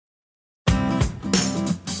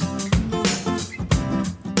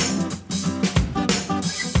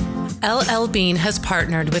LL Bean has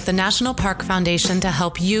partnered with the National Park Foundation to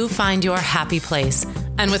help you find your happy place.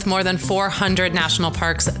 And with more than 400 national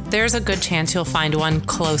parks, there's a good chance you'll find one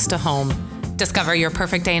close to home. Discover your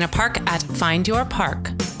perfect day in a park at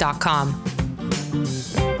findyourpark.com.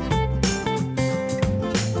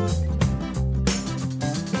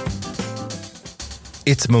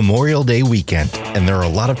 It's Memorial Day weekend, and there are a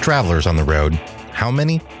lot of travelers on the road. How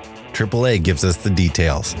many? AAA gives us the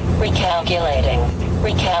details. Recalculating.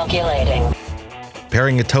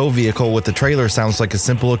 Pairing a tow vehicle with a trailer sounds like a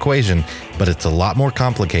simple equation, but it's a lot more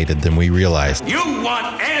complicated than we realized. You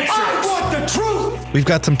want answers! I want the truth! We've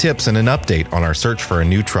got some tips and an update on our search for a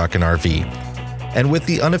new truck and RV. And with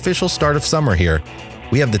the unofficial start of summer here,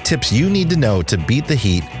 we have the tips you need to know to beat the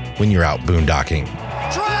heat when you're out boondocking.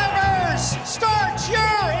 Drivers, start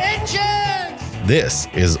your engines! This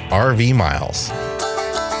is RV Miles.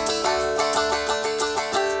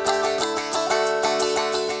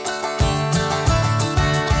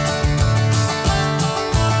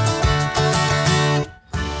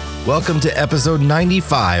 Welcome to episode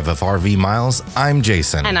 95 of RV Miles. I'm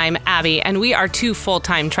Jason. And I'm Abby, and we are two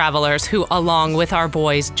full-time travelers who, along with our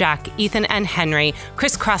boys, Jack, Ethan, and Henry,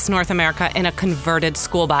 crisscross North America in a converted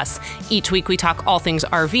school bus. Each week we talk all things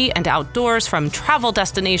RV and outdoors, from travel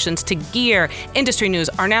destinations to gear, industry news,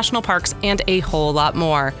 our national parks, and a whole lot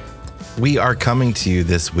more. We are coming to you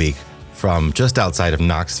this week from just outside of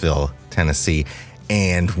Knoxville, Tennessee.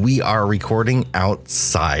 And we are recording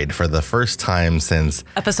outside for the first time since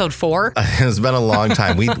episode 4. It's been a long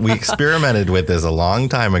time. We experimented with this a long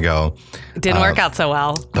time ago. It didn't work out so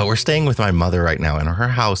well. But we're staying with my mother right now, and her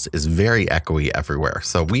house is very echoey everywhere.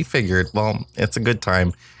 So we figured, well, it's a good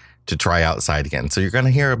time to try outside again. So you're going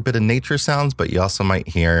to hear a bit of nature sounds, but you also might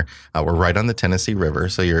hear, we're right on the Tennessee River.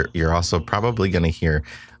 So you're also probably going to hear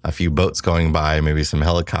a few boats going by, maybe some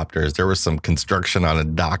helicopters. There was some construction on a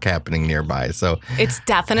dock happening nearby. So it's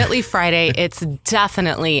definitely Friday. It's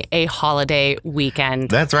definitely a holiday weekend.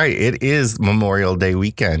 That's right. It is Memorial Day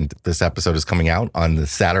weekend. This episode is coming out on the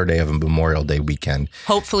Saturday of a Memorial Day weekend.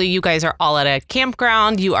 Hopefully you guys are all at a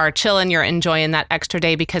campground. You are chilling. You're enjoying that extra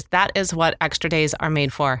day, because that is what extra days are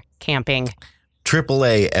made for, camping.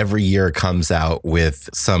 AAA every year comes out with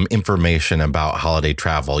some information about holiday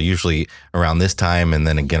travel, usually around this time and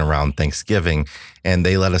then again around Thanksgiving. And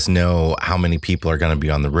they let us know how many people are going to be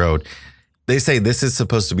on the road. They say this is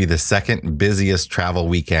supposed to be the second busiest travel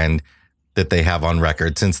weekend that they have on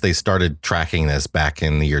record since they started tracking this back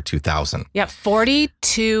in the year 2000. Yep,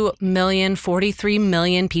 42 million, 43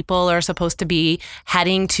 million people are supposed to be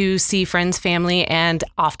heading to see friends, family, and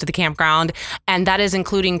off to the campground. And that is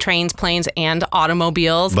including trains, planes, and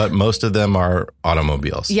automobiles. But most of them are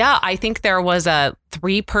automobiles. Yeah, I think there was a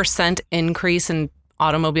 3% increase in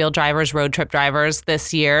automobile drivers, road trip drivers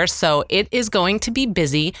this year. So it is going to be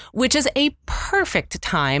busy, which is a perfect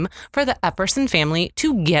time for the Epperson family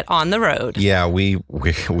to get on the road. Yeah, we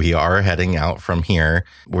are heading out from here.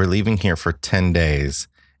 We're leaving here for 10 days.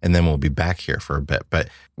 And then we'll be back here for a bit. But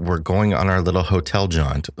we're going on our little hotel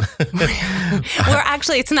jaunt.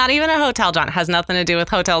 It's not even a hotel jaunt. It has nothing to do with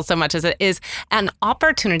hotels so much as it is an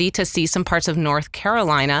opportunity to see some parts of North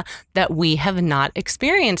Carolina that we have not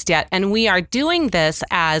experienced yet. And we are doing this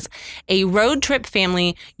as a road trip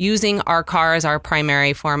family using our car as our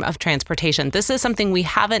primary form of transportation. This is something we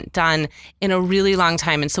haven't done in a really long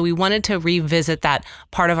time. And so we wanted to revisit that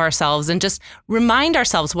part of ourselves and just remind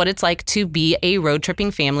ourselves what it's like to be a road tripping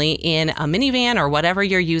family in a minivan or whatever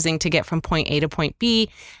you're using to get from point A to point B.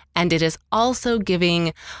 And it is also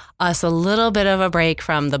giving us a little bit of a break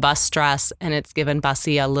from the bus stress, and it's given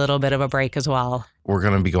Bussy a little bit of a break as well. We're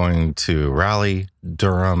going to be going to Raleigh,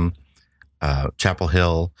 Durham, Chapel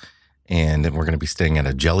Hill, and we're going to be staying at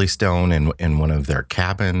a Jellystone in one of their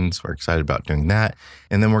cabins. We're excited about doing that.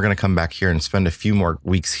 And then we're going to come back here and spend a few more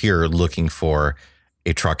weeks here looking for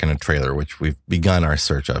a truck and a trailer, which we've begun our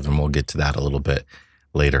search of, and we'll get to that a little bit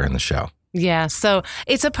later in the show. Yeah, so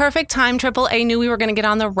it's a perfect time. AAA knew we were going to get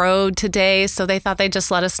on the road today, so they thought they'd just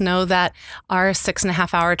let us know that our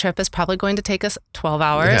 6.5 hour trip is probably going to take us 12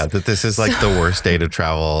 hours. Yeah, that this is like the worst day to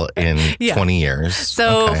travel in 20 years.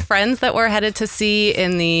 So friends that we're headed to see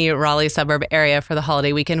in the Raleigh suburb area for the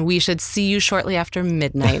holiday weekend, we should see you shortly after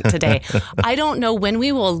midnight today. I don't know when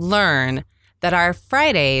we will learn that our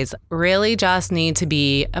Fridays really just need to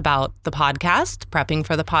be about the podcast, prepping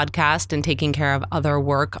for the podcast and taking care of other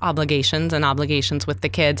work obligations and obligations with the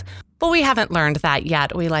kids. But we haven't learned that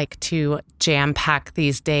yet. We like to jam pack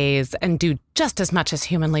these days and do just as much as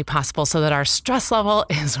humanly possible so that our stress level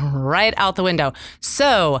is right out the window.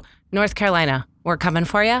 So, North Carolina, we're coming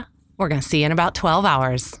for you. We're going to see you in about 12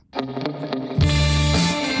 hours.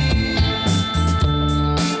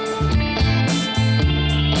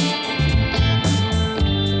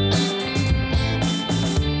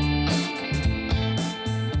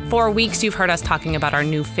 For weeks, you've heard us talking about our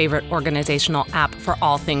new favorite organizational app for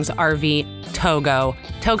all things RV, Togo.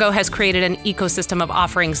 Togo has created an ecosystem of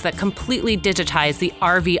offerings that completely digitize the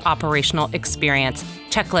RV operational experience.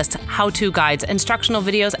 Checklists, how-to guides, instructional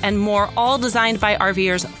videos, and more, all designed by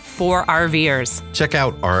RVers for RVers. Check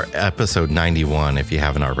out our episode 91 if you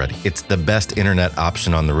haven't already. It's the best internet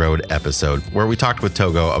option on the road episode, where we talked with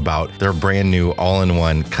Togo about their brand new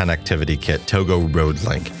all-in-one connectivity kit, Togo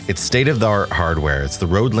RoadLink. It's state-of-the-art hardware. It's the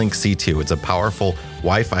RoadLink C2. It's a powerful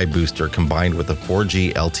Wi-Fi booster combined with a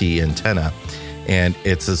 4G LTE antenna. And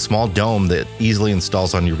it's a small dome that easily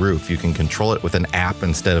installs on your roof. You can control it with an app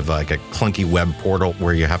instead of like a clunky web portal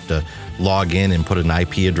where you have to log in and put an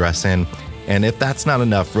IP address in. And if that's not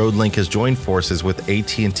enough, RoadLink has joined forces with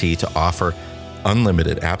AT&T to offer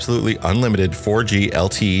absolutely unlimited 4G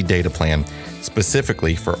LTE data plan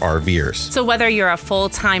specifically for RVers. So whether you're a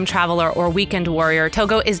full-time traveler or weekend warrior,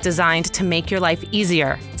 Togo is designed to make your life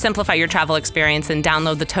easier. Simplify your travel experience and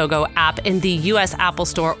download the Togo app in the US Apple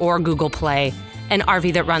Store or Google Play. An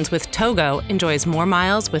RV that runs with Togo enjoys more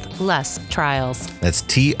miles with less trials. That's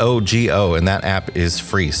TOGO, and that app is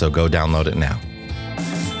free, so go download it now.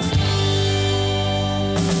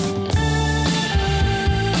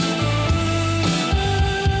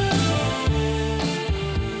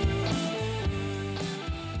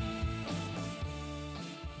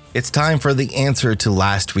 It's time for the answer to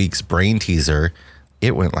last week's brain teaser.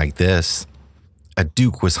 It went like this. A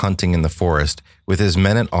duke was hunting in the forest with his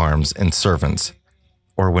men-at-arms and servants,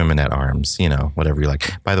 or women-at-arms, whatever you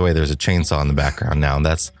like. By the way, there's a chainsaw in the background now, and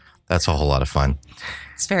that's a whole lot of fun.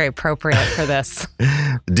 It's very appropriate for this.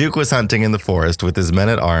 The duke was hunting in the forest with his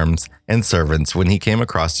men-at-arms and servants when he came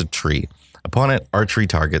across a tree. Upon it, archery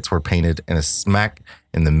targets were painted, and a smack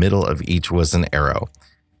in the middle of each was an arrow.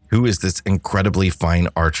 "Who is this incredibly fine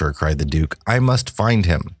archer?" cried the duke. "I must find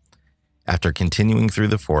him." After continuing through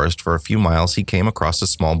the forest for a few miles, he came across a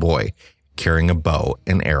small boy carrying a bow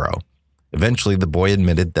and arrow. Eventually, the boy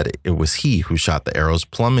admitted that it was he who shot the arrows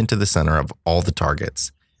plumb into the center of all the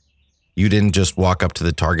targets. "You didn't just walk up to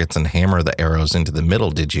the targets and hammer the arrows into the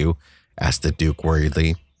middle, did you?" asked the duke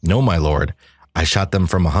worriedly. "No, my lord. I shot them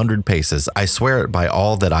from 100 paces. I swear it by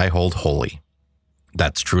all that I hold holy."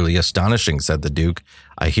 "That's truly astonishing," said the duke.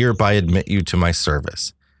 "I hereby admit you to my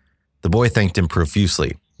service." The boy thanked him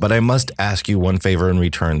profusely. "But I must ask you one favor in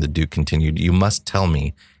return," the duke continued. "You must tell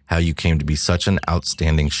me how you came to be such an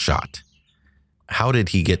outstanding shot." How did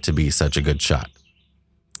he get to be such a good shot?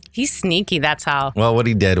 He's sneaky, that's how. Well, what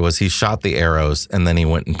he did was he shot the arrows and then he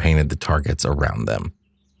went and painted the targets around them.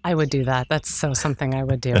 I would do that. That's so something I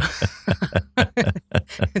would do.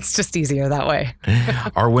 It's just easier that way.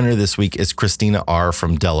 Our winner this week is Christina R.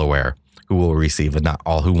 from Delaware, who will receive a Not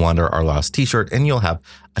All Who Wander Are Lost t-shirt, and you'll have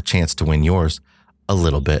a chance to win yours a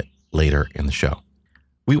little bit later in the show.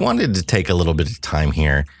 We wanted to take a little bit of time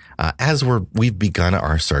here as we've begun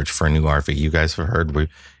our search for a new RV. You guys have heard,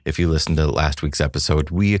 if you listened to last week's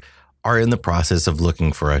episode, we are in the process of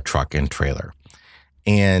looking for a truck and trailer.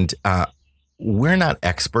 And we're not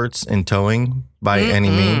experts in towing by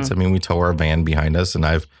any means. I mean, we tow our van behind us, and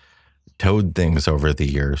I've towed things over the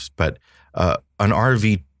years, but an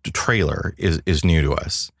RV trailer is new to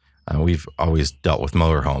us. We've always dealt with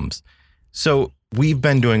motorhomes. So we've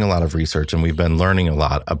been doing a lot of research, and we've been learning a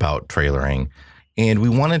lot about trailering. And we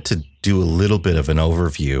wanted to do a little bit of an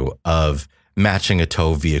overview of matching a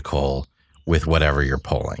tow vehicle with whatever you're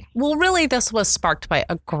pulling. Well, really, this was sparked by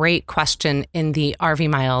a great question in the RV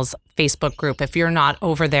Miles Facebook group. If you're not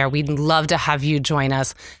over there, we'd love to have you join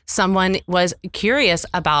us. Someone was curious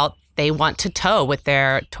about they want to tow with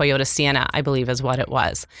their Toyota Sienna, I believe is what it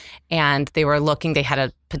was. And they were looking, they had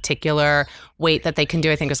a particular weight that they can do.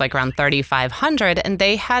 I think it was like around 3,500. And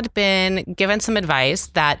they had been given some advice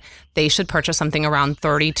that they should purchase something around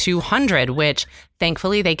 3,200, which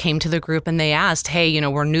thankfully they came to the group and they asked, hey,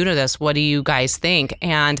 we're new to this. What do you guys think?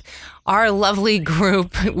 And our lovely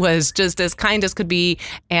group was just as kind as could be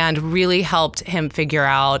and really helped him figure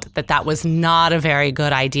out that that was not a very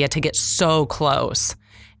good idea to get so close.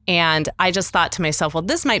 And I just thought to myself, well,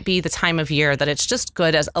 this might be the time of year that it's just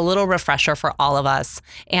good as a little refresher for all of us.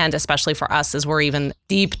 And especially for us as we're even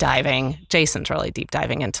deep diving, Jason's really deep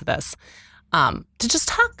diving into this, to just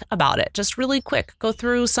talk about it, just really quick, go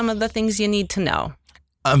through some of the things you need to know.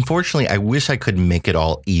 Unfortunately, I wish I could make it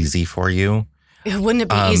all easy for you. Wouldn't it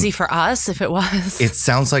be easy for us if it was? It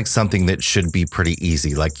sounds like something that should be pretty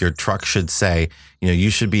easy. Like your truck should say, you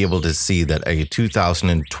should be able to see that a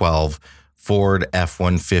 2012 Ford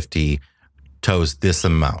F-150 tows this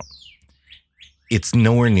amount. It's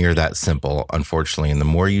nowhere near that simple, unfortunately. And the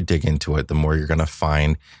more you dig into it, the more you're going to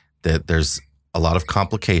find that there's a lot of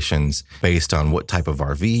complications based on what type of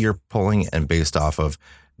RV you're pulling and based off of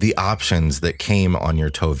the options that came on your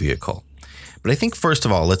tow vehicle. But I think first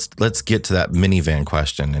of all, let's get to that minivan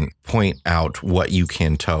question and point out what you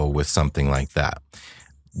can tow with something like that.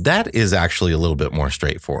 That is actually a little bit more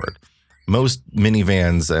straightforward. Most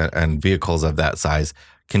minivans and vehicles of that size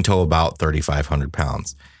can tow about 3,500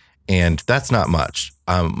 pounds. And that's not much.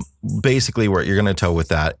 Basically, what you're going to tow with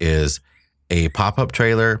that is a pop-up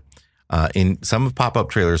trailer. In some pop-up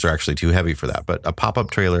trailers are actually too heavy for that, but a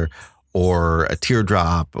pop-up trailer or a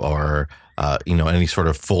teardrop or any sort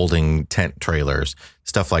of folding tent trailers,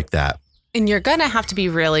 stuff like that. And you're going to have to be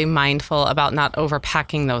really mindful about not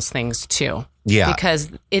overpacking those things too. Yeah.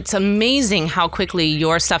 Because it's amazing how quickly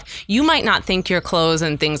your stuff, you might not think your clothes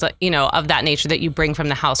and things of that nature that you bring from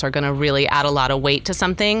the house are going to really add a lot of weight to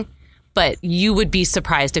something, but you would be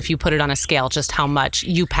surprised if you put it on a scale just how much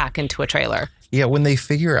you pack into a trailer. Yeah, when they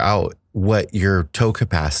figure out what your tow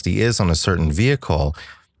capacity is on a certain vehicle,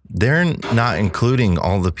 they're not including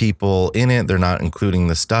all the people in it. They're not including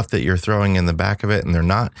the stuff that you're throwing in the back of it. And they're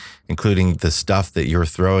not including the stuff that you're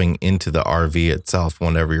throwing into the RV itself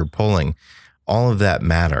whenever you're pulling. All of that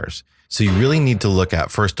matters. So you really need to look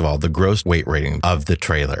at, first of all, the gross weight rating of the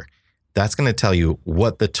trailer. That's going to tell you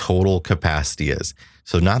what the total capacity is.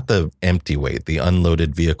 So not the empty weight, the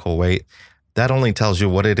unloaded vehicle weight. That only tells you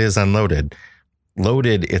what it is unloaded.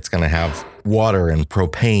 Loaded, it's going to have water and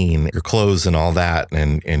propane, your clothes and all that,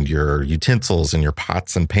 and your utensils and your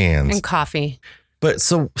pots and pans. And coffee. But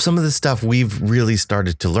so some of the stuff we've really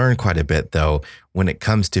started to learn quite a bit, though, when it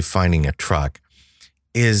comes to finding a truck,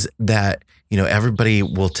 is that, everybody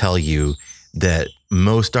will tell you that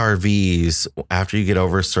most RVs, after you get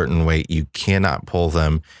over a certain weight, you cannot pull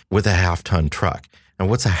them with a half-ton truck. Now,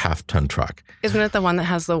 what's a half-ton truck? Isn't it the one that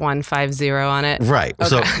has the 150 on it? Right. Okay.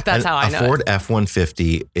 So that's how I know. A Ford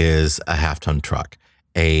F-150 is a half-ton truck.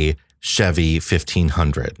 A Chevy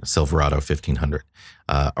 1500, Silverado 1500,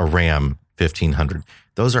 a Ram 1500.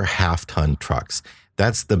 Those are half-ton trucks.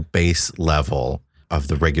 That's the base level of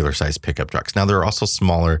the regular size pickup trucks. Now, there are also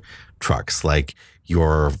smaller trucks like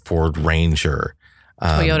your Ford Ranger.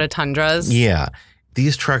 Toyota Tundras. Yeah.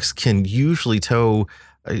 These trucks can usually tow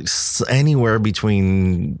anywhere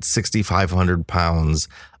between 6,500 pounds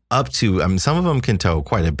up to, some of them can tow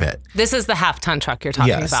quite a bit. This is the half-ton truck you're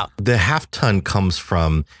talking about. The half-ton comes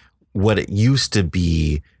from what it used to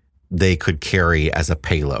be they could carry as a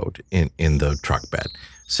payload in the truck bed.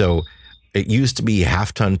 So it used to be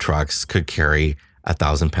half-ton trucks could carry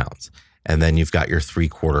 1,000 pounds. And then you've got your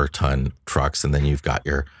 3/4 ton trucks, and then you've got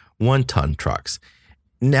your 1-ton trucks.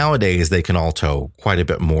 Nowadays, they can all tow quite a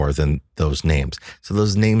bit more than those names. So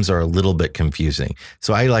those names are a little bit confusing.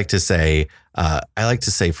 So I like to say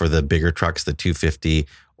for the bigger trucks, the 250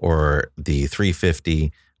 or the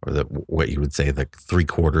 350, or what you would say, the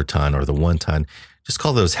 3/4 ton or the 1 ton, just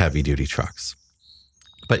call those heavy duty trucks.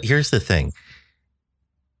 But here's the thing.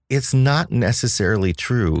 It's not necessarily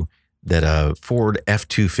true that a Ford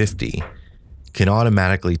F-250 can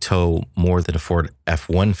automatically tow more than a Ford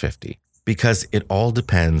F-150. Because it all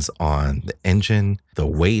depends on the engine, the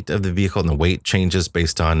weight of the vehicle, and the weight changes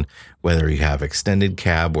based on whether you have extended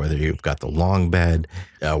cab, whether you've got the long bed,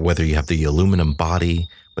 whether you have the aluminum body,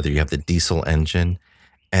 whether you have the diesel engine.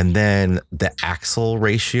 And then the axle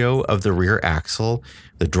ratio of the rear axle,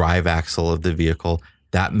 the drive axle of the vehicle,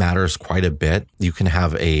 that matters quite a bit. You can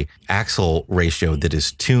have a axle ratio that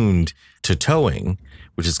is tuned to towing,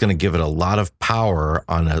 which is going to give it a lot of power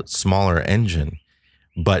on a smaller engine,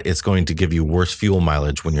 but it's going to give you worse fuel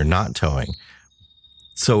mileage when you're not towing.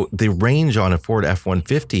 So the range on a Ford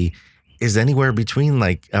F-150 is anywhere between,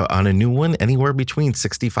 on a new one, anywhere between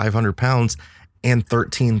 6,500 pounds and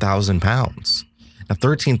 13,000 pounds. Now,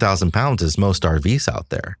 13,000 pounds is most RVs out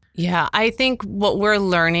there. Yeah, I think what we're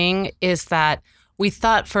learning is that we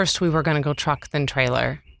thought first we were going to go truck then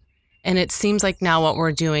trailer. And it seems like now what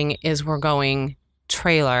we're doing is we're going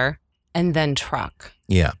trailer and then truck.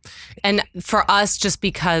 Yeah. And for us, just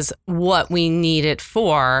because what we need it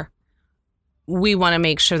for, we want to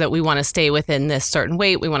make sure that we want to stay within this certain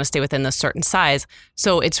weight. We want to stay within this certain size.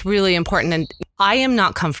 So it's really important. And I am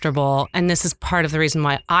not comfortable. And this is part of the reason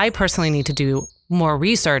why I personally need to do more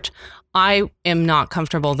research. I am not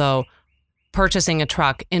comfortable, though, purchasing a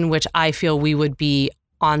truck in which I feel we would be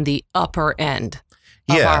on the upper end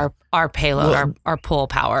of our payload, our pull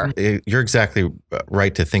power. You're exactly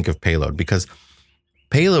right to think of payload, because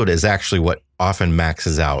payload is actually what often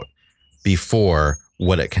maxes out before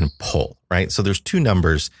what it can pull, right? So there's two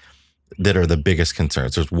numbers that are the biggest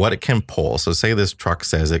concerns. There's what it can pull. So say this truck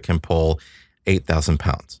says it can pull 8,000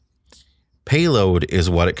 pounds. Payload is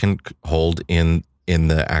what it can hold in in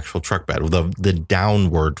the actual truck bed, the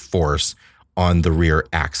downward force on the rear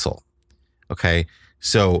axle. Okay.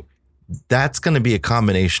 So that's going to be a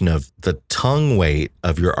combination of the tongue weight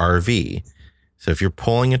of your RV. So if you're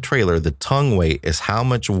pulling a trailer, the tongue weight is how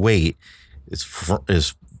much weight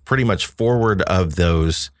is pretty much forward of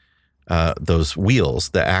those wheels,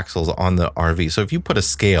 the axles on the RV. So if you put a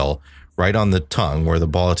scale right on the tongue where the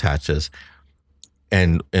ball attaches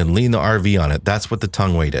and lean the RV on it, that's what the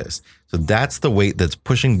tongue weight is. So that's the weight that's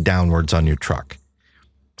pushing downwards on your truck.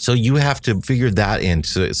 So you have to figure that in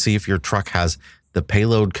to see if your truck has the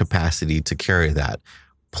payload capacity to carry that,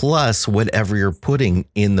 plus whatever you're putting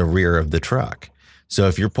in the rear of the truck. So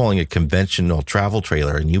if you're pulling a conventional travel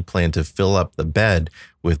trailer and you plan to fill up the bed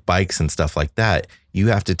with bikes and stuff like that, you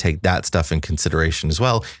have to take that stuff in consideration as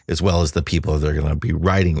well as the people that are going to be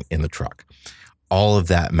riding in the truck. All of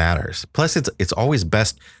that matters. Plus, it's always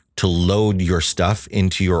best to load your stuff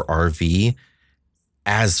into your RV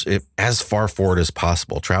as far forward as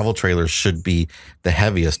possible. Travel trailers should be the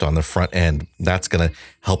heaviest on the front end. That's going to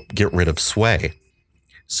help get rid of sway.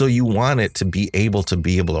 So you want it to be able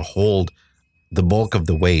to hold the bulk of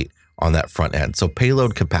the weight on that front end. So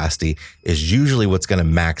payload capacity is usually what's going to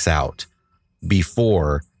max out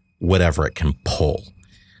before whatever it can pull.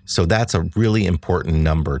 So that's a really important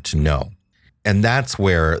number to know. And that's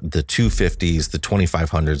where the 250s, the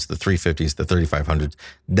 2500s, the 350s, the 3500s,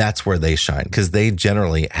 that's where they shine, because they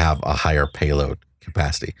generally have a higher payload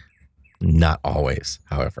capacity. Not always,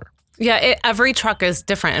 however. Yeah, every truck is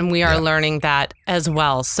different, and we are learning that as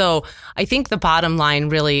well. So I think the bottom line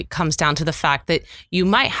really comes down to the fact that you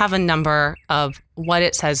might have a number of what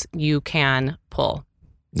it says you can pull.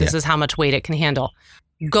 This is how much weight it can handle.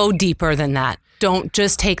 Go deeper than that. Don't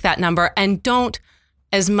just take that number, and don't,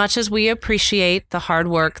 as much as we appreciate the hard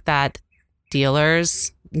work that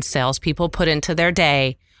dealers and salespeople put into their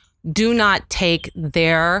day, do not take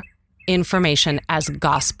their information as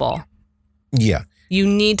gospel. Yeah. You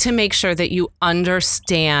need to make sure that you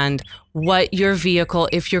understand what your vehicle,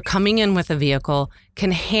 if you're coming in with a vehicle,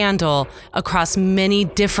 can handle across many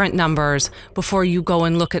different numbers before you go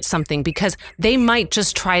and look at something, because they might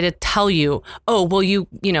just try to tell you, oh, well, you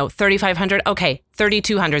 3,500, okay,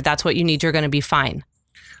 3,200, that's what you need, you're going to be fine.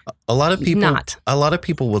 A lot of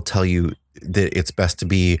people will tell you that it's best to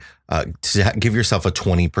be to give yourself a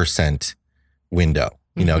 20% window.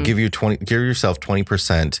 You know, give yourself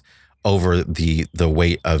 20% over the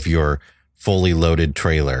weight of your fully loaded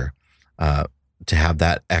trailer to have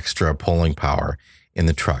that extra pulling power in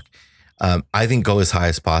the truck. I think go as high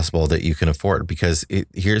as possible that you can afford, because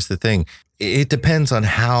here's the thing. It depends on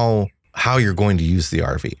how you're going to use the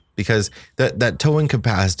RV, because that towing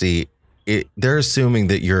capacity, they're assuming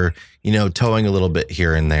that you're, towing a little bit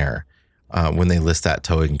here and there when they list that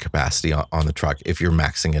towing capacity on the truck, if you're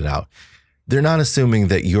maxing it out. They're not assuming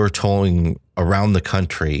that you're towing around the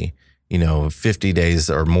country 50 days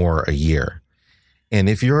or more a year. And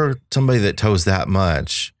if you're somebody that tows that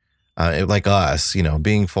much, like us,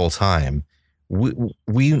 being full time,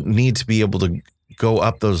 we need to be able to go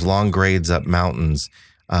up those long grades, up mountains.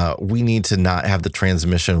 We need to not have the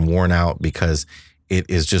transmission worn out because it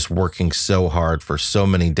is just working so hard for so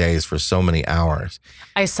many days, for so many hours.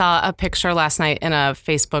 I saw a picture last night in a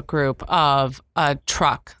Facebook group of a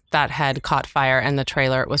truck that had caught fire, and the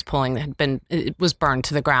trailer it was pulling it was burned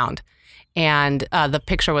to the ground. And the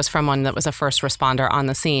picture was from one that was a first responder on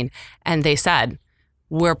the scene. And they said,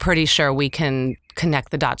 we're pretty sure we can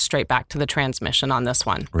connect the dots straight back to the transmission on this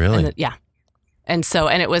one. Really? Yeah. And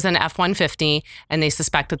it was an F-150, and they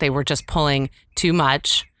suspect that they were just pulling too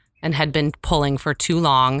much and had been pulling for too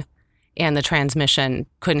long, and the transmission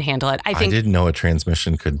couldn't handle it. I didn't know a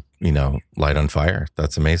transmission could, light on fire.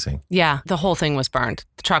 That's amazing. Yeah. The whole thing was burned.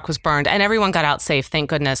 The truck was burned, and everyone got out safe, thank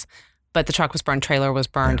goodness. But the truck was burned, trailer was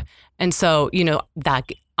burned. Yeah. And so, that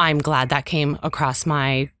I'm glad that came across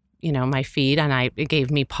my feed, and it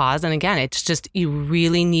gave me pause. And again, it's just, you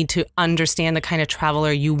really need to understand the kind of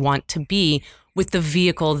traveler you want to be with the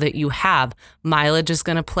vehicle that you have. Mileage is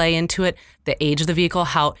going to play into it, the age of the vehicle,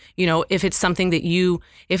 how, if it's something that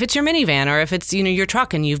if it's your minivan, or if it's, your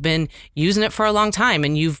truck and you've been using it for a long time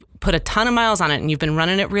and you've put a ton of miles on it and you've been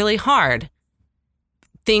running it really hard,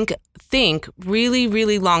 think really,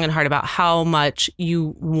 really long and hard about how much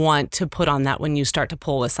you want to put on that when you start to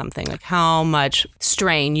pull with something, like how much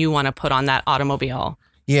strain you want to put on that automobile.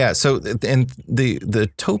 Yeah. So, and the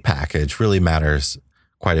tow package really matters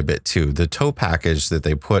quite a bit too. The tow package that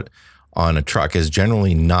they put on a truck is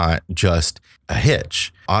generally not just a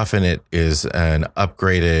hitch. Often it is an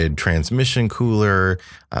upgraded transmission cooler.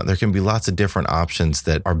 There can be lots of different options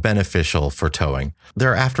that are beneficial for towing.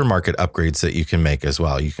 There are aftermarket upgrades that you can make as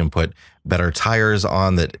well. You can put better tires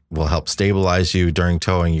on that will help stabilize you during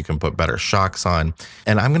towing. You can put better shocks on.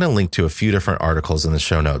 And I'm going to link to a few different articles in the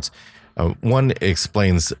show notes. One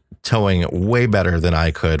explains towing way better than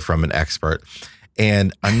I could from an expert.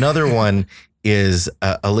 And another one is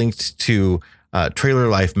a link to Trailer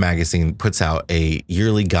Life magazine puts out a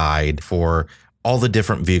yearly guide for all the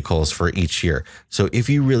different vehicles for each year. So if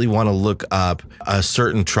you really want to look up a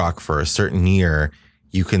certain truck for a certain year,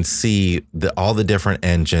 you can see all the different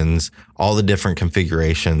engines, all the different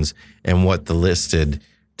configurations, and what the listed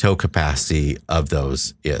tow capacity of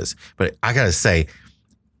those is. But I got to say,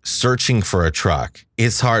 searching for a truck,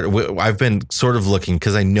 it's hard. I've been sort of looking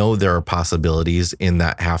because I know there are possibilities in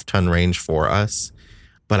that half-ton range for us.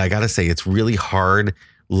 But I got to say, it's really hard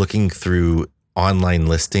looking through online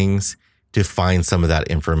listings to find some of that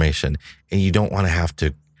information. And you don't want to have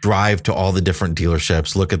to drive to all the different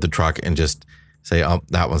dealerships, look at the truck and just say, oh,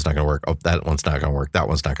 that one's not going to work. Oh, that one's not going to work. That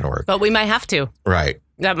one's not going to work. But we might have to. Right.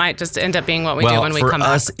 That might just end up being what we do when we come back.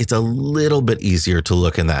 For us, it's a little bit easier to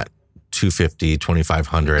look in that 250,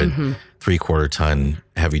 2,500, 3/4 ton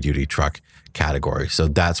heavy duty truck category. So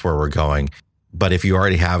that's where we're going. But if you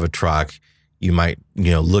already have a truck, you might,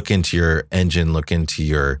 look into your engine, look into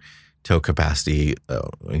your tow capacity,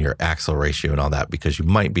 your axle ratio and all that, because you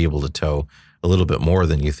might be able to tow a little bit more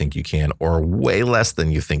than you think you can or way less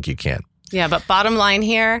than you think you can. Yeah, but bottom line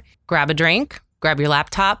here, grab a drink, grab your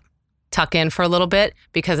laptop, tuck in for a little bit,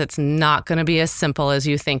 because it's not going to be as simple as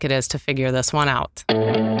you think it is to figure this one out.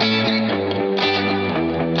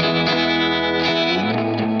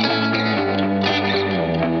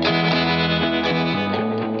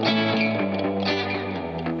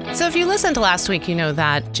 So if you listened to last week, you know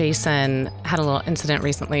that Jason had a little incident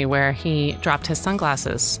recently where he dropped his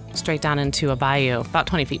sunglasses straight down into a bayou about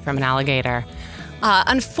 20 feet from an alligator.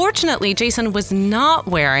 Unfortunately, Jason was not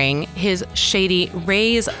wearing his Shady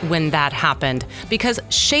Rays when that happened, because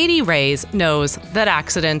Shady Rays knows that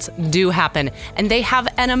accidents do happen, and they have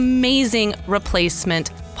an amazing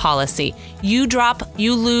replacement policy. You drop,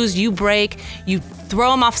 you lose, you break, you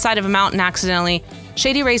throw them off the side of a mountain accidentally,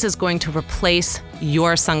 Shady Rays is going to replace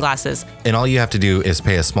your sunglasses. And all you have to do is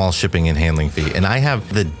pay a small shipping and handling fee. And I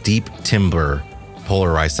have the Deep Timber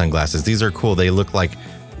polarized sunglasses. These are cool. They look like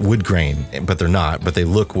wood grain, but they're not, but they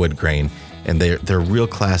look wood grain. And they're real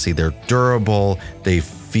classy. They're durable. They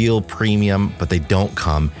feel premium, but they don't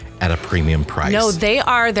come at a premium price. No, they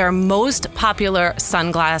are their most popular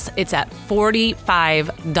sunglass. It's at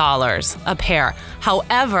 $45 a pair.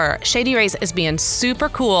 However, Shady Rays is being super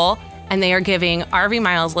cool, and they are giving RV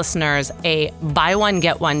Miles listeners a buy one,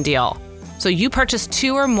 get one deal. So you purchase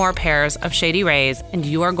 2 or more pairs of Shady Rays, and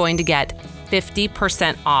you are going to get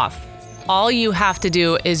 50% off. All you have to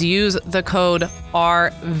do is use the code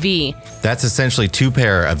RV. That's essentially 2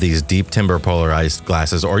 pair of these Deep Timber polarized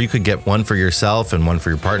glasses, or you could get one for yourself and one for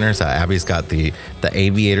your partner. So Abby's got the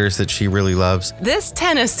aviators that she really loves. This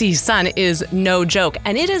Tennessee sun is no joke,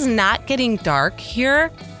 and it is not getting dark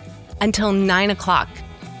here until 9 o'clock.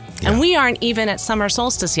 And we aren't even at summer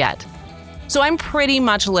solstice yet. So I'm pretty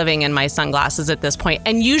much living in my sunglasses at this point,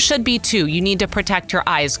 and you should be too. You need to protect your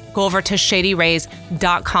eyes. Go over to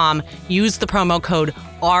shadyrays.com, use the promo code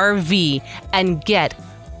RV, and get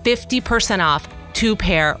 50% off 2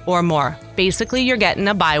 pair or more. Basically, you're getting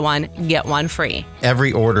a buy one, get one free.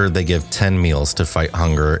 Every order, they give 10 meals to fight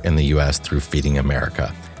hunger in the U.S. through Feeding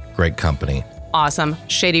America. Great company. Awesome.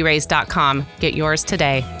 Shadyrays.com. Get yours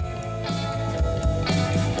today.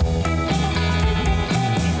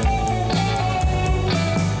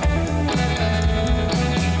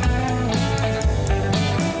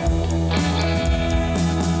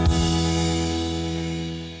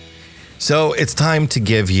 So it's time to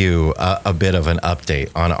give you a bit of an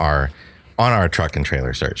update on our truck and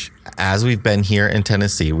trailer search. As we've been here in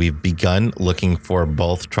Tennessee, we've begun looking for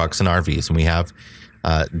both trucks and RVs, and we have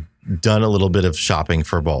done a little bit of shopping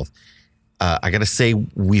for both. I got to say,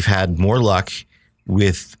 we've had more luck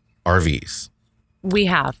with RVs. We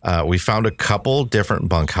have. We found a couple different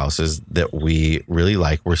bunkhouses that we really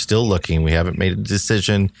like. We're still looking. We haven't made a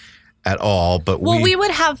decision at all, but we would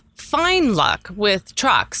have fine luck with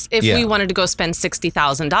trucks if we wanted to go spend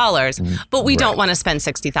 $60,000, but we don't want to spend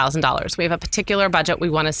 $60,000. We have a particular budget we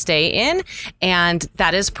want to stay in, and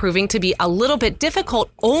that is proving to be a little bit difficult,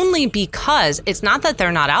 only because it's not that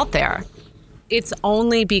they're not out there. It's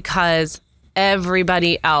only because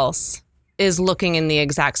everybody else is looking in the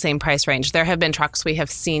exact same price range. There have been trucks we have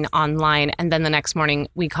seen online, and then the next morning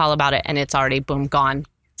we call about it and it's already boom, gone.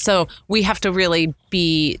 So we have to really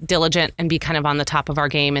be diligent and be kind of on the top of our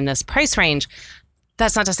game in this price range.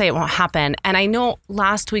 That's not to say it won't happen. And I know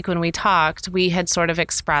last week when we talked, we had sort of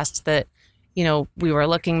expressed that, we were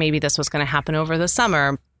looking, maybe this was going to happen over the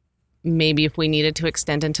summer. Maybe if we needed to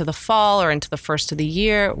extend into the fall or into the first of the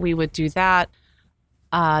year, we would do that.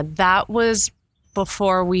 That was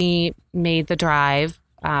before we made the drive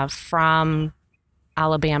from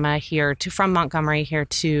Alabama from Montgomery here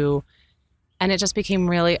to, and it just became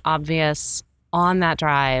really obvious on that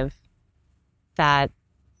drive that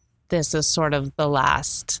this is sort of the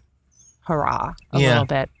last hurrah a little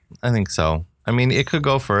bit. I think so. I mean, it could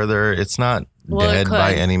go further. It's not dead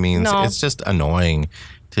by any means. No. It's just annoying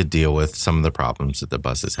to deal with some of the problems that the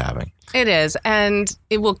bus is having. It is. And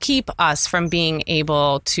it will keep us from being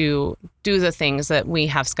able to do the things that we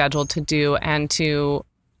have scheduled to do and to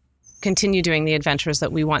continue doing the adventures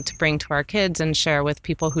that we want to bring to our kids and share with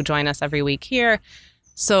people who join us every week here.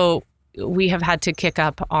 So we have had to kick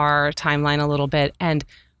up our timeline a little bit. And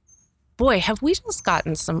boy, have we just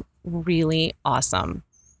gotten some really awesome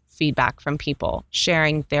feedback from people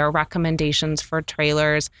sharing their recommendations for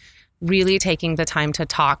trailers, really taking the time to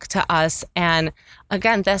talk to us. And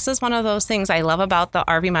again, this is one of those things I love about the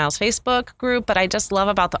RV Miles Facebook group, but I just love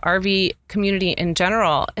about the RV community in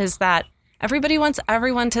general, is that everybody wants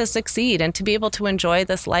everyone to succeed and to be able to enjoy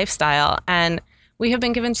this lifestyle. And we have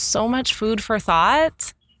been given so much food for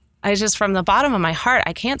thought. I just, from the bottom of my heart,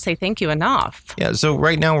 I can't say thank you enough. Yeah. So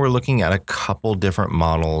right now we're looking at a couple different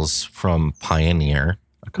models from Pioneer,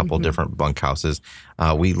 a couple different bunkhouses.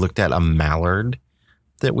 We looked at a Mallard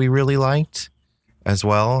that we really liked as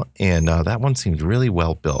well. And that one seemed really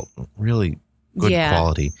well built, really good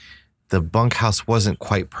quality. The bunkhouse wasn't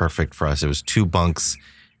quite perfect for us. It was 2 bunks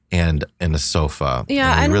and a sofa.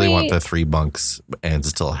 Yeah. And we really want the 3 bunks and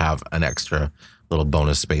still have an extra little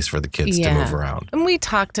bonus space for the kids to move around. And we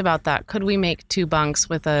talked about that. Could we make 2 bunks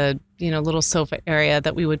with a, little sofa area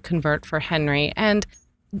that we would convert for Henry? And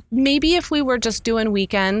maybe if we were just doing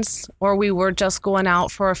weekends or we were just going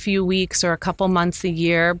out for a few weeks or a couple months a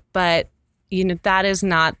year, but that is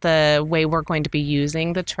not the way we're going to be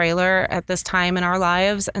using the trailer at this time in our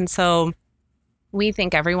lives. And so we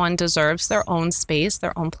think everyone deserves their own space,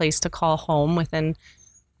 their own place to call home within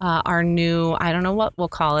our new, I don't know what we'll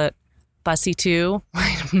call it, Bussy 2. I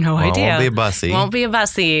have no idea. Won't be a Bussy. Won't be a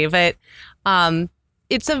Bussy, but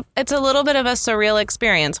it's a little bit of a surreal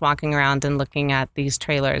experience walking around and looking at these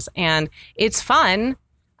trailers, and it's fun.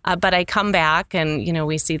 But I come back and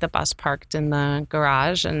we see the bus parked in the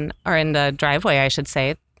garage or in the driveway, I should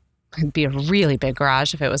say. It'd be a really big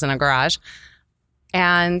garage if it was in a garage,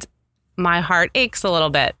 and my heart aches a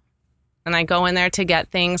little bit. And I go in there to get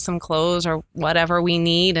things, some clothes or whatever we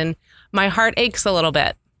need, and my heart aches a little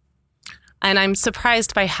bit. And I'm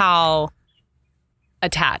surprised by how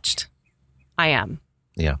attached I am.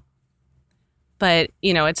 Yeah. But,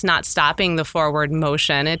 it's not stopping the forward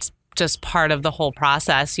motion. It's just part of the whole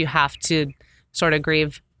process. You have to sort of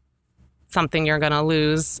grieve something you're going to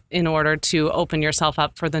lose in order to open yourself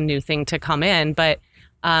up for the new thing to come in. But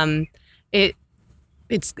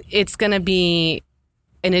it's going to be,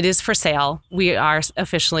 and it is for sale. We are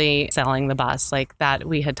officially selling the bus like that.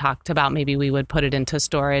 We had talked about maybe we would put it into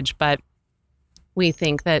storage, but we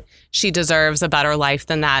think that she deserves a better life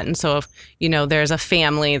than that. And so if, there's a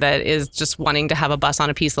family that is just wanting to have a bus on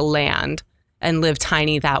a piece of land and live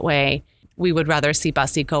tiny that way, we would rather see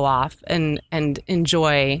Bussy go off and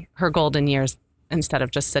enjoy her golden years instead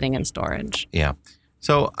of just sitting in storage. Yeah.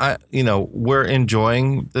 So, we're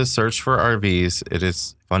enjoying the search for RVs. It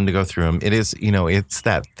is fun to go through them. It is, it's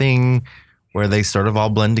that thing where they sort of all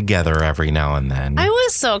blend together every now and then. I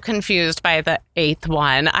was so confused by the 8th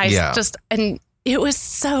one. And it was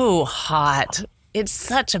so hot. It's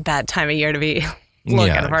such a bad time of year to be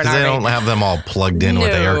looking for an RV. They don't have them all plugged in with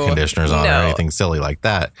the air conditioners on or anything silly like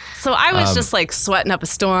that. So I was just like sweating up a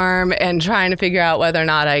storm and trying to figure out whether or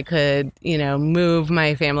not I could, move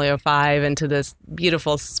my family of 5 into this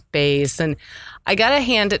beautiful space. And I got to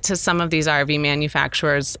hand it to some of these RV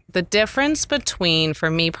manufacturers. The difference between, for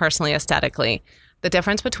me personally, aesthetically, the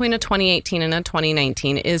difference between a 2018 and a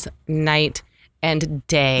 2019 is night and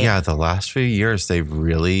day. Yeah, the last few years they've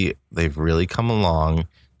really come along.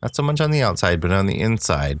 Not so much on the outside, but on the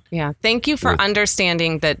inside. Yeah. Thank you for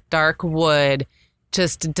understanding that dark wood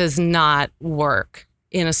just does not work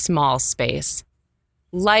in a small space.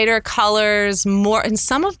 Lighter colors, more, and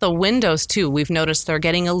some of the windows too, we've noticed they're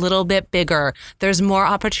getting a little bit bigger. There's more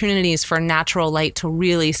opportunities for natural light to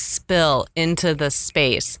really spill into the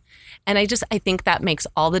space. And I think that makes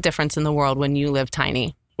all the difference in the world when you live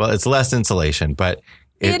tiny. Well, it's less insulation, but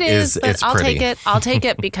It is, but it's I'll pretty. take it. I'll take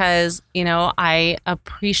it because, I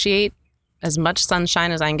appreciate as much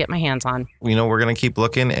sunshine as I can get my hands on. We're going to keep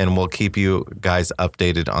looking, and we'll keep you guys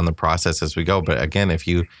updated on the process as we go. But again, if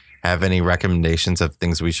you have any recommendations of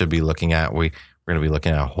things we should be looking at, we're going to be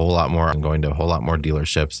looking at a whole lot more and going to a whole lot more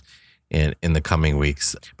dealerships in the coming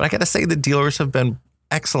weeks. But I got to say, the dealers have been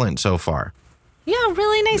excellent so far. Yeah,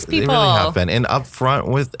 really nice people. They really have been, and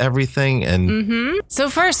upfront with everything. And So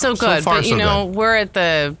far, so good. far, but so good. we're at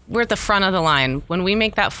the front of the line. When we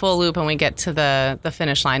make that full loop and we get to the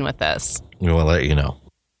finish line with this, we'll let you know.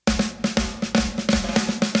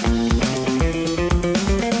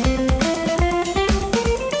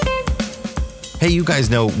 Hey, you guys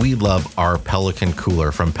know we love our Pelican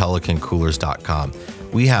Cooler from PelicanCoolers.com.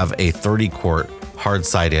 We have a 30-quart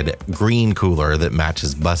hard-sided green cooler that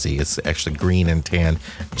matches Bussy. It's actually green and tan,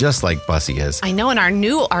 just like Bussy is. I know, and our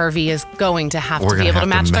new RV is going to have to be able to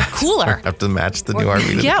match the cooler. Have to match the new RV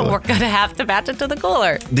to the cooler. We're going to have to match it to the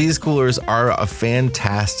cooler. These coolers are a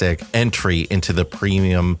fantastic entry into the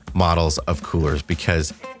premium models of coolers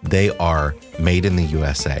because they are made in the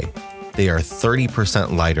USA. They are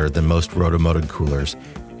 30% lighter than most rotomolded coolers.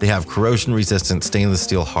 They have corrosion-resistant stainless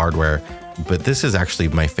steel hardware, but this is actually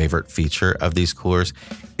my favorite feature of these coolers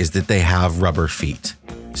is that they have rubber feet.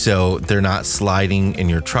 So they're not sliding in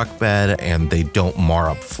your truck bed and they don't mar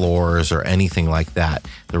up floors or anything like that.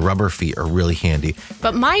 The rubber feet are really handy.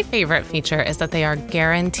 But my favorite feature is that they are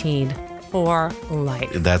guaranteed for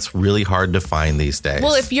life. That's really hard to find these days.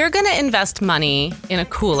 Well, if you're going to invest money in a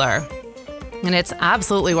cooler, and it's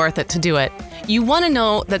absolutely worth it to do it, you want to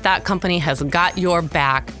know that that company has got your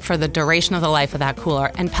back for the duration of the life of that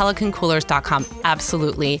cooler, and PelicanCoolers.com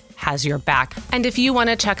absolutely has your back. And if you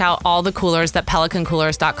want to check out all the coolers that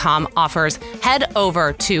PelicanCoolers.com offers, head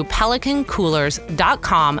over to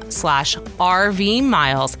PelicanCoolers.com/RV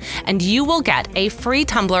Miles, and you will get a free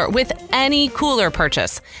tumbler with any cooler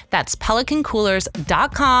purchase. That's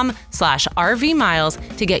PelicanCoolers.com/RV Miles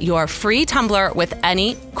to get your free tumbler with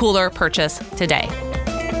any cooler purchase today.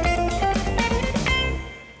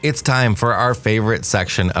 It's time for our favorite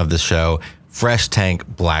section of the show, Fresh Tank,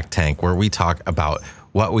 Black Tank, where we talk about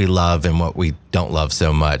what we love and what we don't love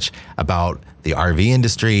so much, about the RV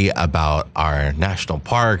industry, about our national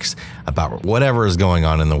parks, about whatever is going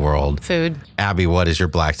on in the world. Food. Abby, what is your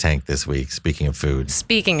black tank this week, speaking of food?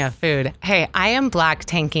 Speaking of food, hey, I am black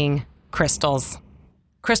tanking Krystals.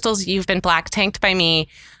 Krystals, you've been black tanked by me.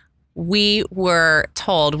 We were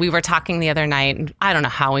talking the other night, I don't know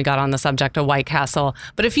how we got on the subject of White Castle,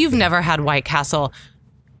 but if you've never had White Castle,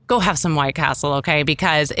 go have some White Castle, okay?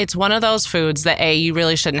 Because it's one of those foods that, you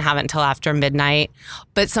really shouldn't have it until after midnight,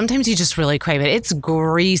 but sometimes you just really crave it. It's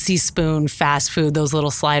greasy spoon fast food, those little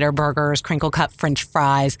slider burgers, crinkle cut French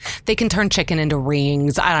fries. They can turn chicken into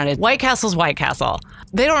rings. I don't know. White Castle's White Castle.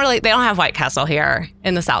 They don't have White Castle here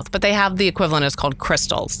in the South, but they have the equivalent. It's called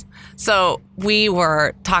Krystals. So we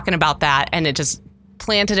were talking about that, and it just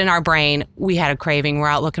planted in our brain. We had a craving. We're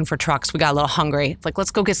out looking for trucks. We got a little hungry. It's like, let's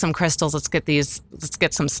go get some Krystals. Let's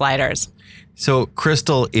get some sliders. So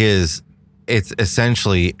Krystal it's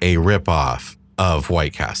essentially a ripoff of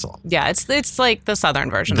White Castle. Yeah, it's like the Southern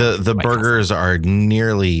version. The burgers are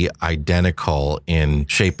nearly identical in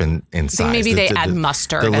shape and size. Maybe they add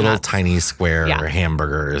mustard. The little tiny square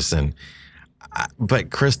hamburgers, but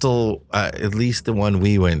Krystal, at least the one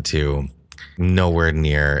we went to, nowhere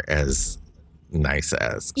near as nice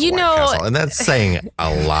as White Castle, and that's saying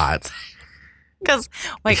a lot. Because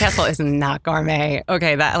White Castle is not gourmet.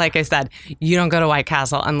 Okay, that, like I said, you don't go to White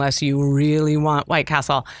Castle unless you really want White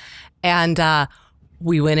Castle. And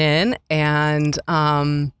we went in, and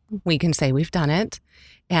we can say we've done it.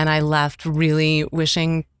 And I left really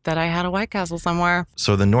wishing that I had a White Castle somewhere.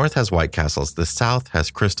 So the North has White Castles. The South has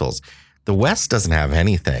Krystals. The West doesn't have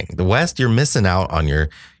anything. The West, you're missing out on your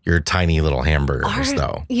tiny little hamburgers,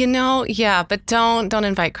 though. Yeah, but don't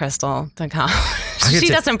invite Crystal to come. She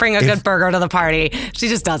doesn't bring a good burger to the party. She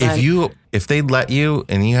just doesn't. If they'd let you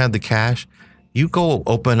and you had the cash, you go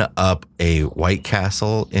open up a White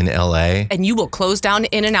Castle in LA. And you will close down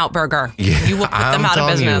In-N-Out Burger. Yeah, you will put them out of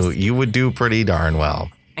business. You would do pretty darn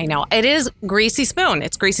well. I know. It is Greasy Spoon.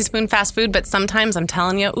 It's Greasy Spoon fast food, but sometimes I'm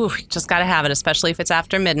telling you, you just got to have it, especially if it's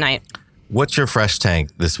after midnight. What's your fresh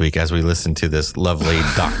tank this week as we listen to this lovely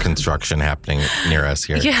dock construction happening near us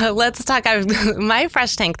here? Yeah, let's talk. My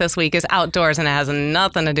fresh tank this week is outdoors, and it has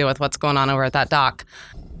nothing to do with what's going on over at that dock.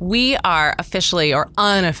 We are officially or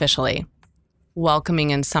unofficially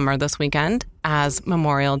welcoming in summer this weekend as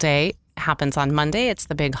Memorial Day happens on Monday. It's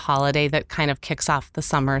the big holiday that kind of kicks off the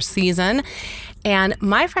summer season. And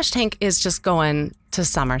my fresh tank is just going to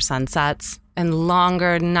summer sunsets and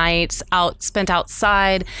longer nights spent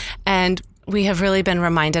outside. And we have really been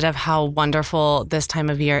reminded of how wonderful this time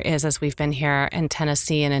of year is as we've been here in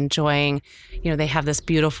Tennessee and enjoying, they have this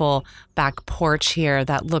beautiful back porch here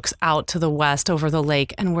that looks out to the west over the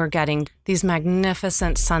lake, and we're getting these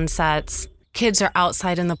magnificent sunsets. Kids are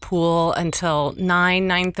outside in the pool until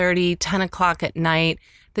 9:30, 10 o'clock at night.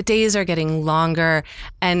 The days are getting longer,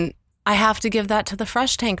 and I have to give that to the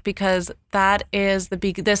fresh tank because that is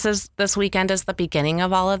this weekend is the beginning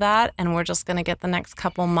of all of that, and we're just going to get the next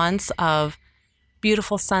couple months of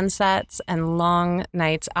beautiful sunsets and long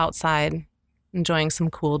nights outside, enjoying some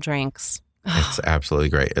cool drinks. It's absolutely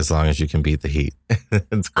great as long as you can beat the heat.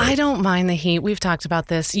 It's great. I don't mind the heat. We've talked about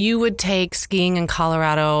this. You would take skiing in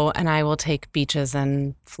Colorado, and I will take beaches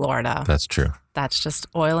in Florida. That's true. That's just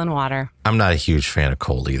oil and water. I'm not a huge fan of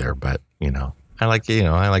cold either, but I like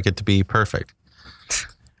it to be perfect.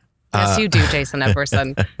 Yes, you do, Jason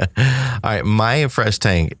Epperson. All right, my fresh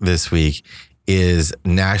tank this week is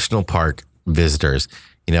national park visitors.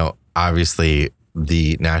 Obviously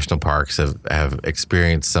the national parks have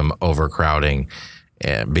experienced some overcrowding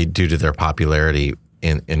due to their popularity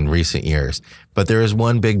in recent years. But there is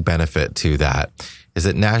one big benefit to that, is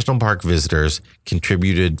that national park visitors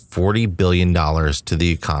contributed $40 billion to the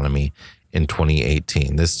economy in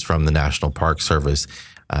 2018. This is from the National Park Service.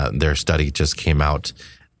 Their study just came out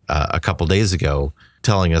a couple days ago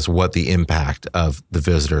telling us what the impact of the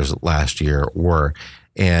visitors last year were.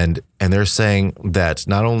 And they're saying that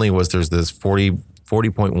not only was there's this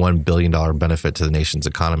 $40.1 billion benefit to the nation's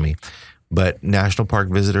economy, but national park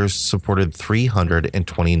visitors supported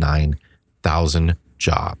 329,000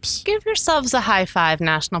 jobs. Give yourselves a high five,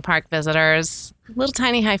 national park visitors. Little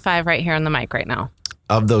tiny high five right here on the mic right now.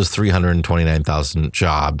 Of those 329,000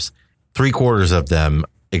 jobs, 3/4 of them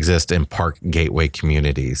exist in park gateway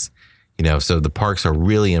communities. So the parks are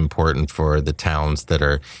really important for the towns that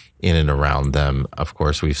are in and around them. Of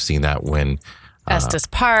course, we've seen that when Estes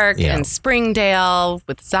Park and Springdale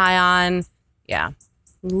with Zion. Yeah.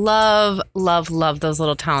 Love, love, love those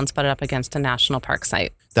little towns butted up against a national park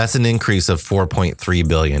site. That's an increase of $4.3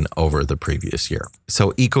 billion over the previous year.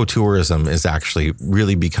 So ecotourism is actually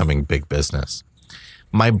really becoming big business.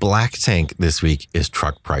 My black tank this week is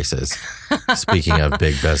truck prices. Speaking of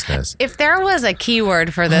big business. If there was a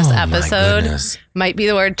keyword for this episode, might be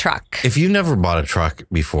the word truck. If you've never bought a truck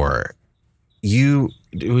before, you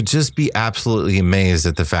would just be absolutely amazed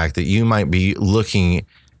at the fact that you might be looking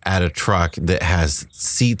at a truck that has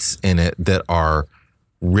seats in it that are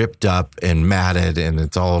ripped up and matted, and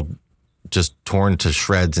it's all just torn to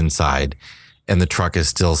shreds inside, and the truck is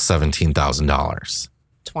still $17,000.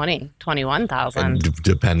 21,000.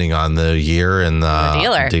 Depending on the year and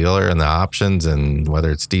the dealer and the options and whether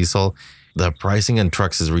it's diesel. The pricing on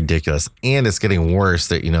trucks is ridiculous, and it's getting worse.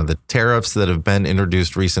 That the tariffs that have been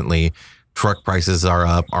introduced recently, truck prices are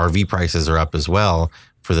up, RV prices are up as well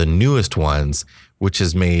for the newest ones, which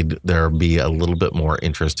has made there be a little bit more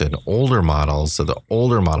interest in older models. So the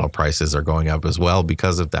older model prices are going up as well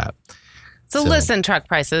because of that. So listen, truck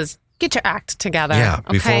prices, get your act together. Yeah,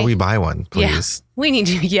 before we buy one, please. Yeah, we need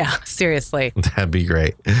you. Yeah, seriously. That'd be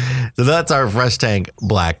great. So that's our fresh tank,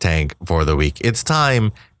 black tank for the week. It's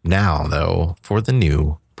time now, though, for the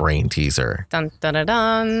new brain teaser. Dun, dun, dun,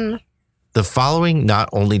 dun. The following not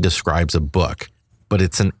only describes a book, but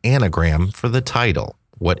it's an anagram for the title.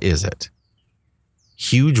 What is it?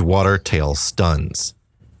 Huge water tail stuns.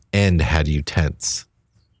 End had you tense.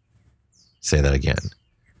 Say that again.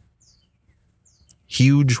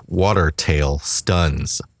 Huge water tail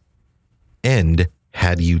stuns. End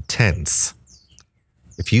had you tense.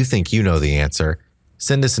 If you think you know the answer,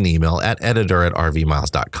 send us an email at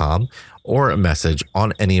editor@rvmiles.com or a message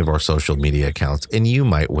on any of our social media accounts, and you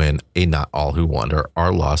might win a Not All Who Wander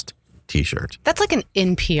Are Lost t-shirt. That's like an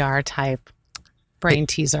NPR type brain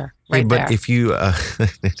teaser right but there. If you,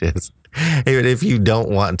 it is. If you don't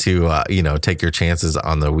want to, take your chances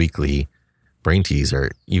on the weekly brain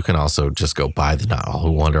teaser, you can also just go buy the Not All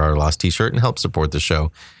Who Wander Are Lost t-shirt and help support the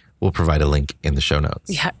show. We'll provide a link in the show notes.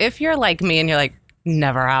 Yeah, if you're like me and you're like,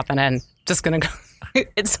 never happening, just going to go,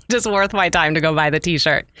 it's just worth my time to go buy the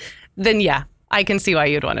t-shirt, then yeah, I can see why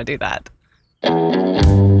you'd want to do that.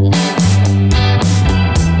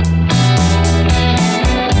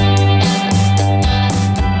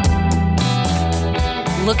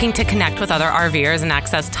 Looking to connect with other RVers and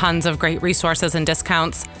access tons of great resources and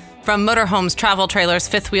discounts? From motorhomes, travel trailers,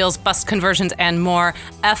 fifth wheels, bus conversions, and more,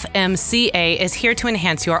 FMCA is here to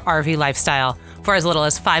enhance your RV lifestyle. For as little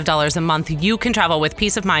as $5 a month, you can travel with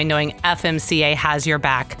peace of mind knowing FMCA has your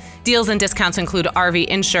back. Deals and discounts include RV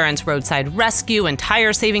insurance, roadside rescue, and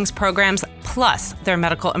tire savings programs, plus their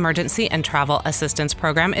medical emergency and travel assistance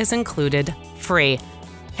program is included free.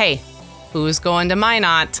 Hey, who's going to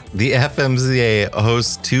Minot? The FMCA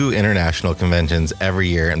hosts 2 international conventions every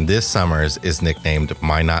year, and this summer's is nicknamed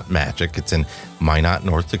Minot Magic. It's in Minot,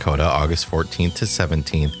 North Dakota, August 14th to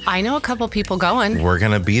 17th. I know a couple people going. We're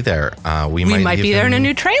going to be there. We might be there in a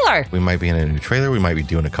new trailer. We might be in a new trailer. We might be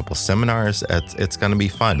doing a couple seminars. It's going to be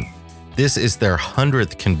fun. This is their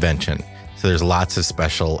 100th convention, so there's lots of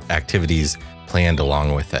special activities planned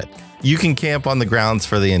along with it. You can camp on the grounds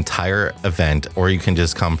for the entire event, or you can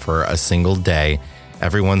just come for a single day.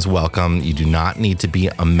 Everyone's welcome. You do not need to be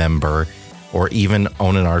a member or even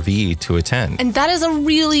own an RV to attend. And that is a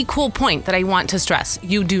really cool point that I want to stress.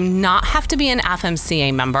 You do not have to be an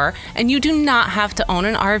FMCA member, and you do not have to own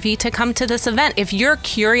an RV to come to this event. If you're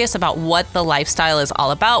curious about what the lifestyle is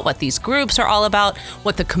all about, what these groups are all about,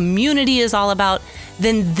 what the community is all about,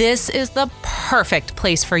 then this is the perfect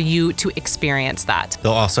place for you to experience that.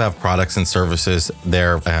 They'll also have products and services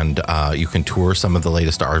there, and you can tour some of the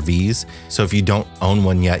latest RVs. So if you don't own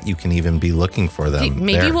one yet, you can even be looking for them.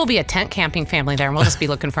 Maybe we'll be a tent camping family there, and we'll just be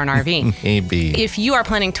looking for an RV. Maybe. If you are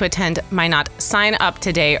planning to attend Minot, sign up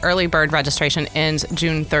today. Early bird registration ends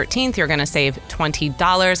June 13th. You're going to save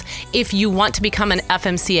 $20. If you want to become an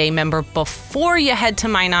FMCA member before you head to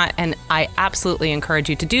Minot, and I absolutely encourage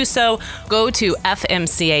you to do so, go to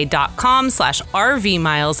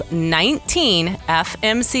fmca.com/RVmiles19,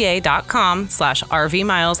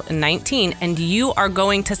 fmca.com/RVmiles19, and you are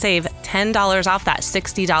going to save $10 off that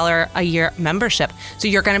 $60 a year membership. So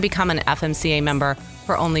you're going to become an FMCA member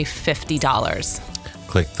for only $50.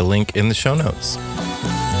 Click the link in the show notes.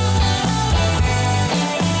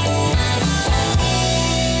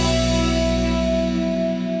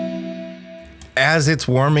 As it's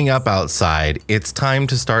warming up outside, it's time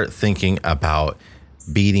to start thinking about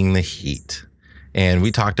beating the heat. And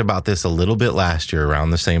we talked about this a little bit last year around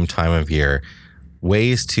the same time of year,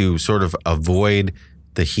 ways to sort of avoid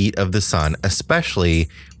the heat of the sun, especially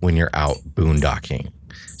when you're out boondocking.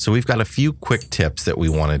 So we've got a few quick tips that we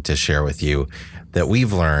wanted to share with you that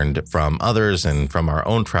we've learned from others and from our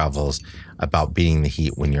own travels about beating the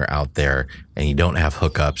heat when you're out there and you don't have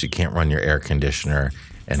hookups, you can't run your air conditioner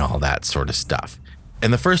and all that sort of stuff.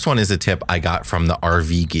 And the first one is a tip I got from the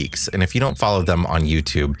RV Geeks. And if you don't follow them on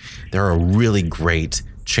YouTube, they're a really great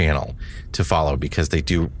channel to follow because they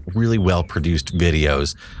do really well-produced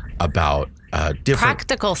videos about different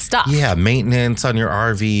practical stuff. Yeah, maintenance on your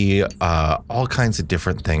RV, all kinds of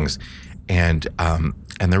different things. And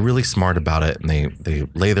they're really smart about it, and they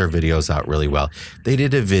lay their videos out really well. They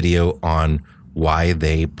did a video on why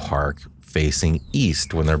they park facing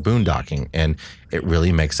east when they're boondocking, and it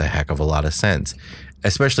really makes a heck of a lot of sense,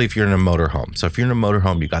 especially if you're in a motorhome. So if you're in a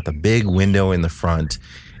motorhome, you got the big window in the front.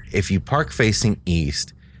 If you park facing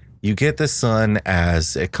east, you get the sun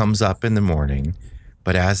as it comes up in the morning,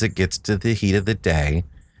 but as it gets to the heat of the day,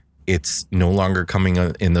 it's no longer coming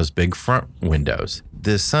in those big front windows.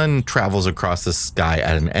 The sun travels across the sky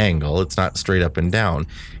at an angle. It's not straight up and down,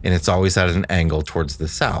 and it's always at an angle towards the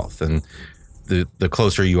south. And the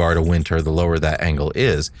closer you are to winter, the lower that angle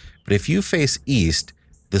is. But if you face east,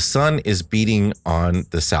 the sun is beating on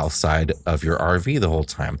the south side of your RV the whole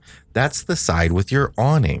time. That's the side with your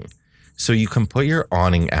awning. So you can put your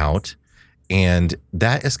awning out, and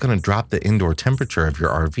that is going to drop the indoor temperature of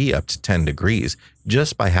your RV up to 10 degrees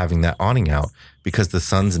just by having that awning out because the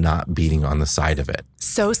sun's not beating on the side of it.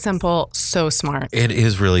 So simple, so smart. It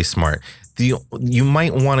is really smart. You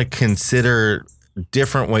might want to consider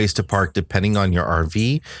different ways to park depending on your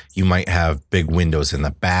RV. You might have big windows in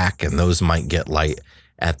the back, and those might get light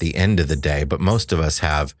at the end of the day. But most of us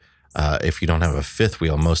have, if you don't have a fifth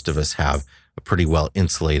wheel, most of us have a pretty well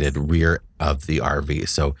insulated rear of the RV.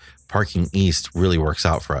 So parking east really works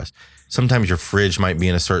out for us. Sometimes your fridge might be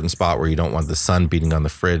in a certain spot where you don't want the sun beating on the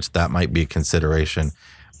fridge. That might be a consideration.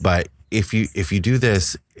 But if you do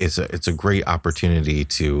this, it's a great opportunity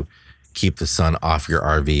to keep the sun off your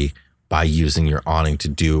RV by using your awning to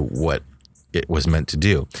do what it was meant to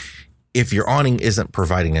do. If your awning isn't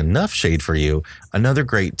providing enough shade for you, another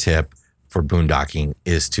great tip for boondocking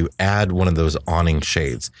is to add one of those awning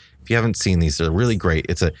shades. If you haven't seen these, they're really great.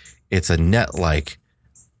 It's a net-like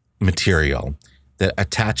material that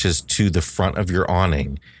attaches to the front of your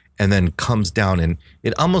awning and then comes down, and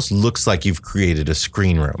it almost looks like you've created a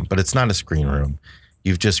screen room, but it's not a screen room.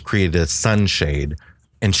 You've just created a sunshade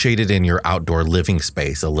and shaded in your outdoor living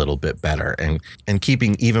space a little bit better and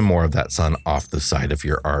keeping even more of that sun off the side of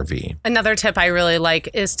your RV. Another tip I really like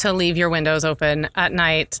is to leave your windows open at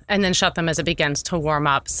night and then shut them as it begins to warm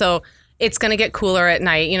up. So it's going to get cooler at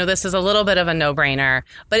night. You know, this is a little bit of a no-brainer.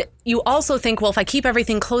 But you also think, well, if I keep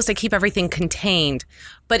everything closed, I keep everything contained.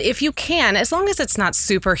 But if you can, as long as it's not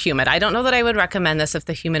super humid, I don't know that I would recommend this if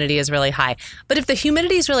the humidity is really high. But if the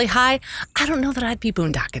humidity is really high, I don't know that I'd be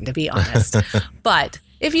boondocking, to be honest. But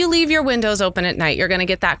if you leave your windows open at night, you're going to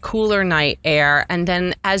get that cooler night air. And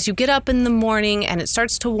then as you get up in the morning and it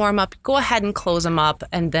starts to warm up, go ahead and close them up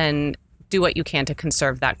and then do what you can to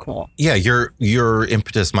conserve that cool. Yeah, your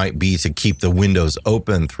impetus might be to keep the windows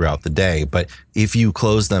open throughout the day, but if you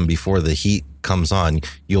close them before the heat comes on,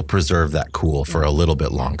 you'll preserve that cool for a little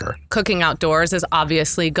bit longer. Cooking outdoors is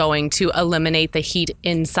obviously going to eliminate the heat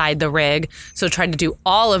inside the rig, so try to do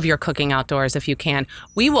all of your cooking outdoors if you can.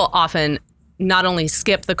 We will often not only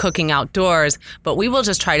skip the cooking outdoors, but we will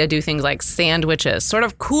just try to do things like sandwiches, sort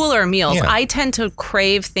of cooler meals. Yeah. I tend to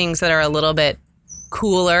crave things that are a little bit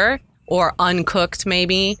cooler or uncooked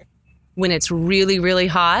maybe when it's really, really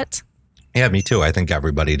hot. Yeah, me too. I think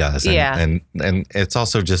everybody does. And it's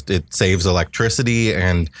also just, it saves electricity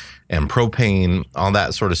and propane, all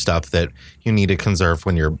that sort of stuff that you need to conserve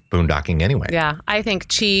when you're boondocking anyway. Yeah, I think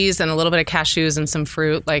cheese and a little bit of cashews and some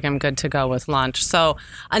fruit, like I'm good to go with lunch. So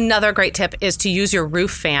another great tip is to use your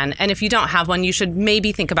roof fan. And if you don't have one, you should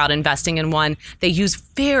maybe think about investing in one. They use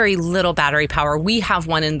very little battery power. We have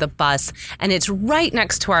one in the bus and it's right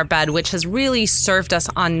next to our bed, which has really served us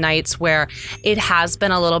on nights where it has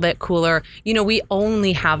been a little bit cooler. You know, we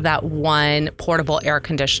only have that one portable air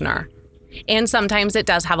conditioner. And sometimes it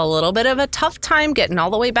does have a little bit of a tough time getting all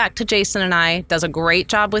the way back to Jason and I. Does a great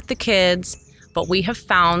job with the kids, but we have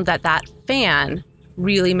found that that fan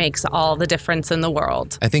really makes all the difference in the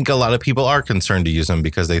world. I think a lot of people are concerned to use them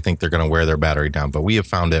because they think they're going to wear their battery down, but we have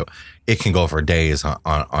found it can go for days on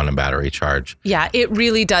a battery charge. Yeah, it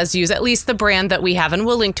really does use, at least the brand that we have, and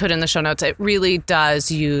we'll link to it in the show notes, it really does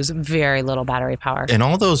use very little battery power. And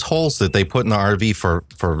all those holes that they put in the RV for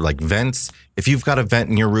like vents, if you've got a vent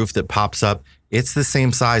in your roof that pops up, it's the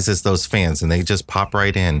same size as those fans and they just pop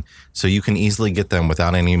right in. So you can easily get them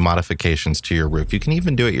without any modifications to your roof. You can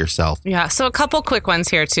even do it yourself. Yeah, so a couple quick ones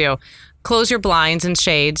here too. Close your blinds and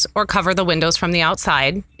shades or cover the windows from the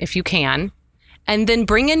outside if you can. And then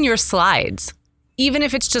bring in your slides, even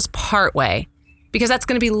if it's just part way, because that's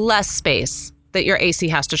going to be less space that your AC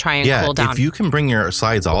has to try and cool down. If you can bring your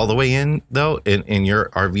slides all the way in, though, and your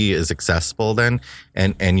RV is accessible then,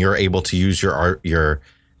 and you're able to use your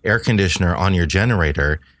air conditioner on your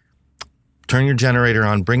generator, turn your generator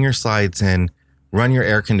on, bring your slides in, run your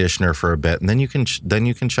air conditioner for a bit, and then you can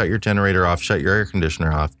shut your generator off, shut your air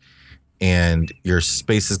conditioner off, and your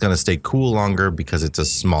space is going to stay cool longer because it's a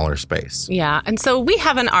smaller space. Yeah, and so we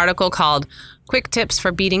have an article called Quick Tips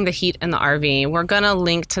for Beating the Heat in the RV. We're going to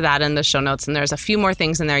link to that in the show notes, and there's a few more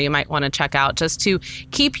things in there you might want to check out just to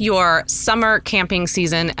keep your summer camping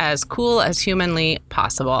season as cool as humanly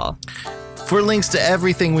possible. For links to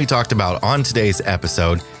everything we talked about on today's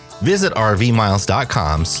episode, visit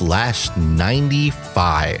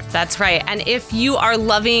rvmiles.com/95. That's right. And if you are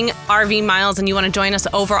loving RV Miles and you want to join us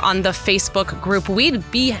over on the Facebook group,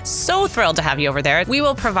 we'd be so thrilled to have you over there. We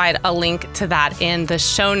will provide a link to that in the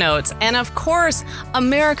show notes. And of course,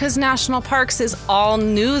 America's National Parks is all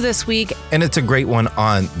new this week. And it's a great one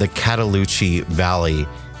on the Cataloochee Valley,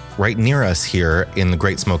 right near us here in the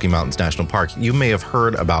Great Smoky Mountains National Park. You may have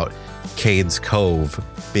heard about Cades Cove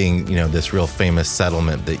being, this real famous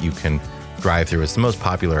settlement that you can drive through. It's the most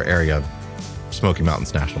popular area of Smoky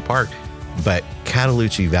Mountains National Park, but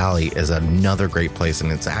Cataloochee Valley is another great place,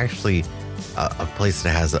 and it's actually a place that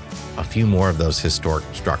has a few more of those historic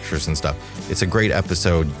structures and stuff. It's a great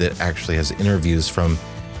episode that actually has interviews from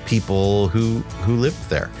people who lived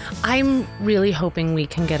there. I'm really hoping we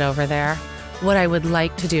can get over there. What I would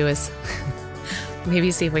like to do is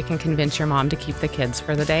maybe see if we can convince your mom to keep the kids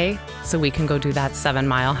for the day so we can go do that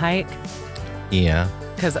 7-mile hike. Yeah.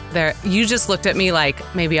 Because you just looked at me like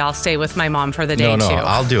maybe I'll stay with my mom for the day too. No,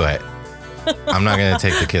 I'll do it. I'm not going to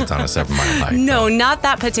take the kids on a 7-mile hike. No, not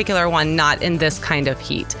that particular one, not in this kind of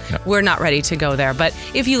heat. No. We're not ready to go there. But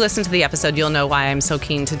if you listen to the episode, you'll know why I'm so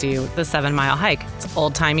keen to do the 7-mile hike. It's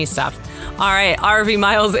old-timey stuff. All right, RV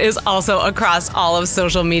Miles is also across all of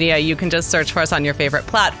social media. You can just search for us on your favorite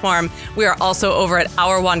platform. We are also over at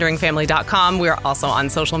OurWanderingFamily.com. We are also on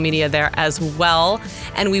social media there as well.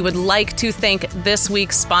 And we would like to thank this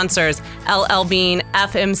week's sponsors, LL Bean,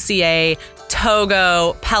 FMCA,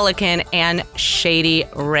 Togo, Pelican, and Shady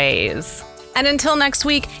Rays. And until next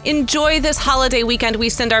week, enjoy this holiday weekend. We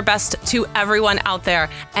send our best to everyone out there.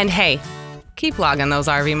 And hey, keep logging those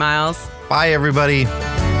RV miles. Bye, everybody.